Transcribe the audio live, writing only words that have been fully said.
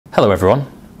Hello everyone,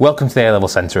 welcome to the A-Level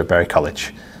Centre at Bury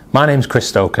College. My name's Chris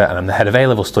Stoker and I'm the Head of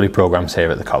A-Level Study Programmes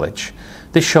here at the college.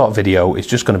 This short video is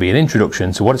just going to be an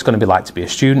introduction to what it's going to be like to be a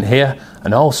student here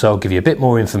and also give you a bit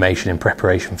more information in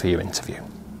preparation for your interview.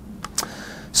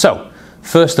 So,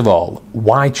 first of all,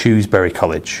 why choose Bury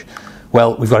College?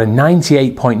 Well, we've got a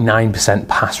 98.9%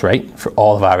 pass rate for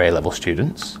all of our A-Level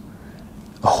students,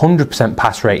 100%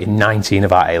 pass rate in 19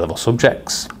 of our A-Level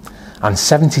subjects, and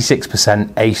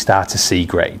 76% A-star to C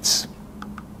grades.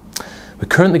 We've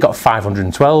currently got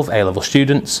 512 A-Level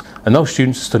students, and those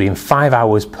students are studying 5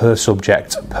 hours per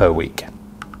subject per week.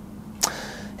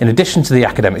 In addition to the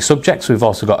academic subjects, we've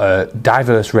also got a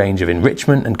diverse range of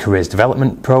enrichment and careers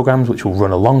development programmes which will run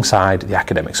alongside the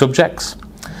academic subjects.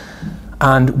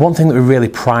 And one thing that we really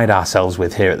pride ourselves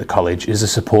with here at the college is the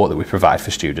support that we provide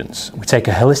for students. We take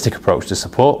a holistic approach to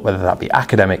support, whether that be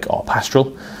academic or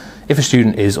pastoral. If a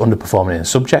student is underperforming in a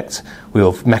subject, we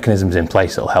have mechanisms in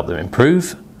place that will help them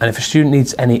improve. And if a student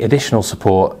needs any additional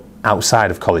support outside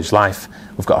of college life,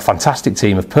 we've got a fantastic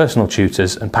team of personal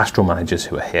tutors and pastoral managers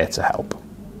who are here to help.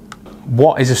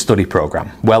 What is a study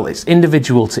programme? Well, it's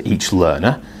individual to each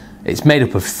learner. It's made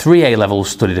up of 3 A-levels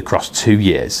studied across 2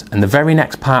 years, and the very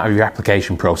next part of your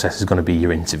application process is going to be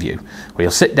your interview, where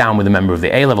you'll sit down with a member of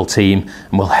the A-level team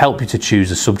and we'll help you to choose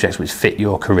the subjects which fit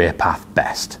your career path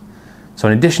best. So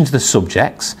in addition to the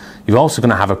subjects, you're also going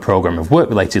to have a programme of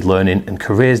work-related learning and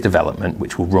careers development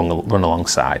which will run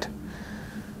alongside.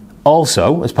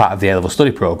 Also, as part of the A-Level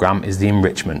study programme is the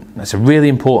enrichment. That's a really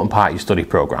important part of your study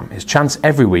programme. It's a chance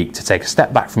every week to take a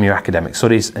step back from your academic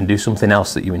studies and do something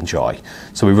else that you enjoy.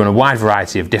 So we run a wide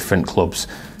variety of different clubs,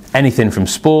 anything from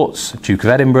sports, Duke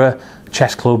of Edinburgh,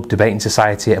 chess club, debating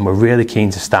society, and we're really keen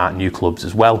to start new clubs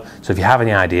as well. So if you have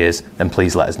any ideas, then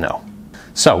please let us know.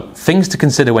 So, things to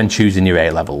consider when choosing your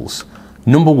A-levels.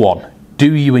 Number 1,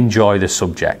 do you enjoy the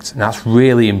subject? And that's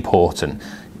really important.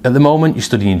 At the moment, you're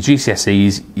studying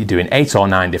GCSEs, you're doing 8 or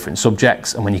 9 different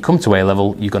subjects, and when you come to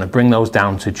A-level, you're going to bring those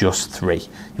down to just 3.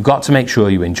 You've got to make sure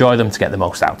you enjoy them to get the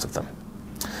most out of them.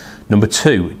 Number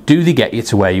 2, do they get you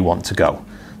to where you want to go?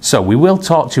 So we will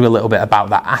talk to you a little bit about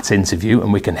that at interview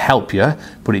and we can help you,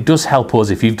 but it does help us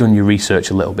if you've done your research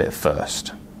a little bit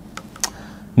first.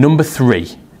 Number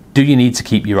 3, do you need to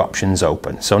keep your options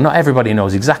open? So not everybody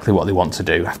knows exactly what they want to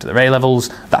do after their A-levels.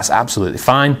 That's absolutely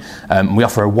fine. We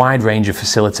offer a wide range of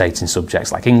facilitating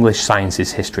subjects like English,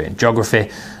 sciences, history and geography,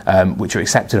 which are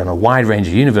accepted on a wide range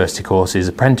of university courses,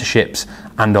 apprenticeships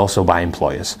and also by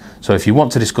employers. So if you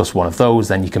want to discuss one of those,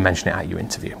 then you can mention it at your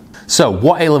interview. So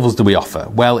what A-levels do we offer?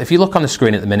 Well, if you look on the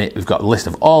screen at the minute, we've got a list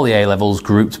of all the A-levels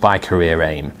grouped by career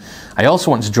aim. I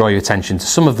also want to draw your attention to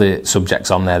some of the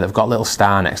subjects on there that have got a little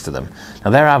star next to them.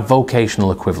 Now there are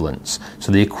vocational equivalents,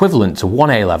 so the equivalent to 1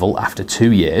 A-level after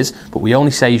 2 years, but we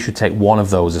only say you should take one of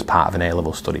those as part of an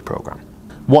A-level study programme.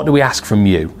 What do we ask from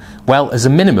you? Well, as a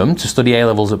minimum to study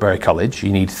A-levels at Bury College,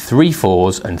 you need 3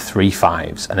 4s and 3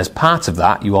 5s, and as part of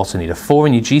that you also need a 4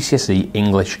 in your GCSE,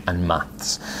 English and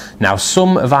Maths. Now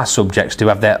some of our subjects do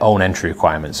have their own entry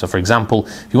requirements, so for example,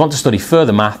 if you want to study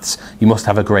further Maths, you must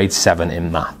have a grade 7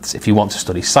 in Maths. If you want to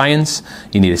study Science,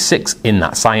 you need a 6 in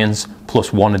that Science,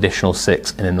 plus 1 additional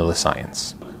 6 in another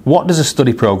Science. What does a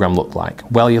study programme look like?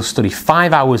 Well, you'll study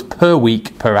 5 hours per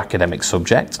week per academic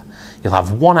subject. You'll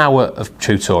have 1 hour of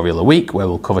tutorial a week where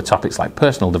we'll cover topics like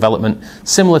personal development,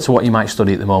 similar to what you might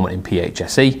study at the moment in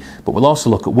PHSE, but we'll also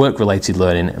look at work-related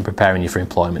learning and preparing you for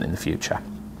employment in the future.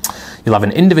 You'll have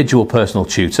an individual personal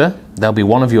tutor. They'll be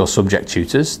one of your subject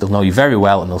tutors. They'll know you very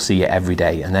well and they'll see you every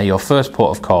day, and they're your first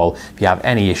port of call if you have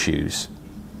any issues.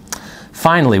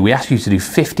 Finally, we ask you to do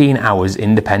 15 hours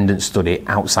independent study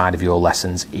outside of your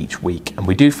lessons each week, and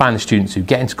we do find the students who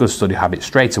get into good study habits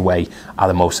straight away are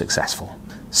the most successful.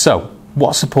 So,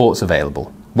 what support's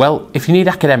available? Well, if you need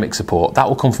academic support, that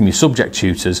will come from your subject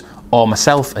tutors or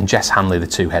myself and Jess Hanley, the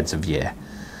 2 heads of year.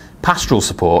 Pastoral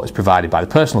support is provided by the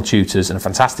personal tutors and a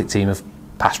fantastic team of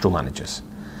pastoral managers.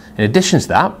 In addition to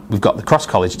that, we've got the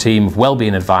cross-college team of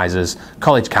wellbeing advisors,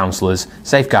 college counsellors,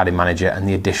 safeguarding manager and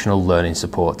the additional learning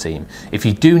support team. If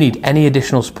you do need any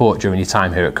additional support during your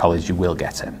time here at college, you will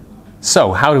get it.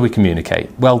 So, how do we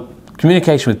communicate? Well,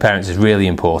 communication with parents is really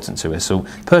important to us, so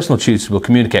personal tutors will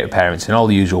communicate with parents in all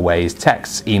the usual ways,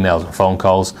 texts, emails and phone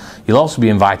calls. You'll also be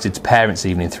invited to parents'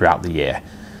 evening throughout the year.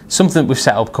 Something that we've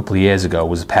set up a couple of years ago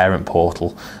was a parent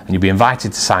portal, and you'll be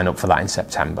invited to sign up for that in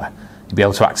September. You'll be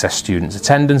able to access students'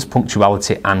 attendance,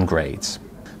 punctuality and grades.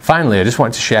 Finally, I just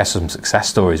wanted to share some success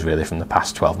stories really from the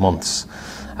past 12 months.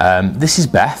 This is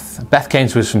Beth. Beth came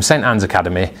to us from St Anne's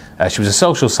Academy. She was a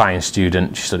social science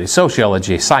student. She studied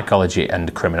sociology, psychology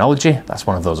and criminology. That's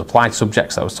one of those applied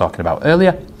subjects I was talking about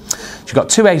earlier. She got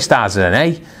 2 A stars and an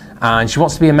A, and she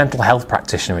wants to be a mental health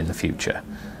practitioner in the future.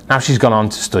 Now she's gone on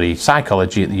to study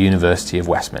psychology at the University of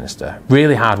Westminster.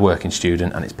 Really hard-working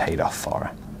student, and it's paid off for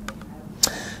her.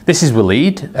 This is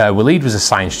Waleed. Waleed was a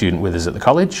science student with us at the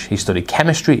college. He studied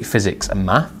chemistry, physics and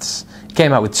maths. He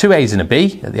came out with 2 A's and a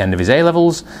B at the end of his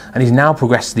A-levels, and he's now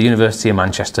progressed to the University of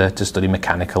Manchester to study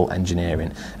mechanical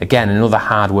engineering. Again, another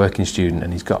hard-working student,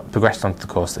 and he's progressed onto the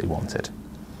course that he wanted.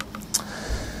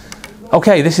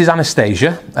 Okay, this is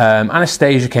Anastasia.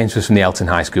 Anastasia came to us from the Elton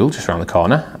High School, just around the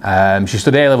corner. She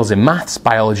studied A-levels in maths,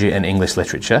 biology and English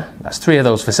literature. That's 3 of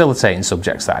those facilitating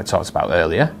subjects that I talked about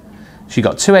earlier. She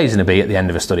got 2 A's and a B at the end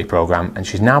of her study programme, and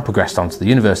she's now progressed on to the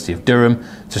University of Durham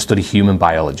to study human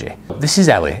biology. This is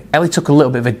Ellie. Ellie took a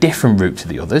little bit of a different route to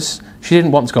the others. She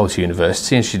didn't want to go to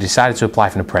university, and she decided to apply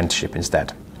for an apprenticeship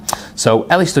instead. So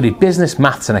Ellie studied business,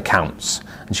 maths and accounts,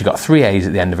 and she got 3 A's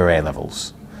at the end of her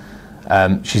A-levels.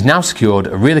 She's now secured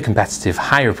a really competitive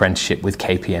higher apprenticeship with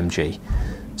KPMG.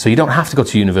 So you don't have to go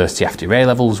to university after your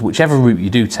A-levels. Whichever route you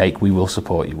do take, we will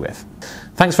support you with.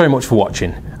 Thanks very much for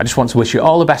watching. I just want to wish you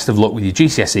all the best of luck with your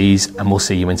GCSEs, and we'll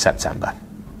see you in September.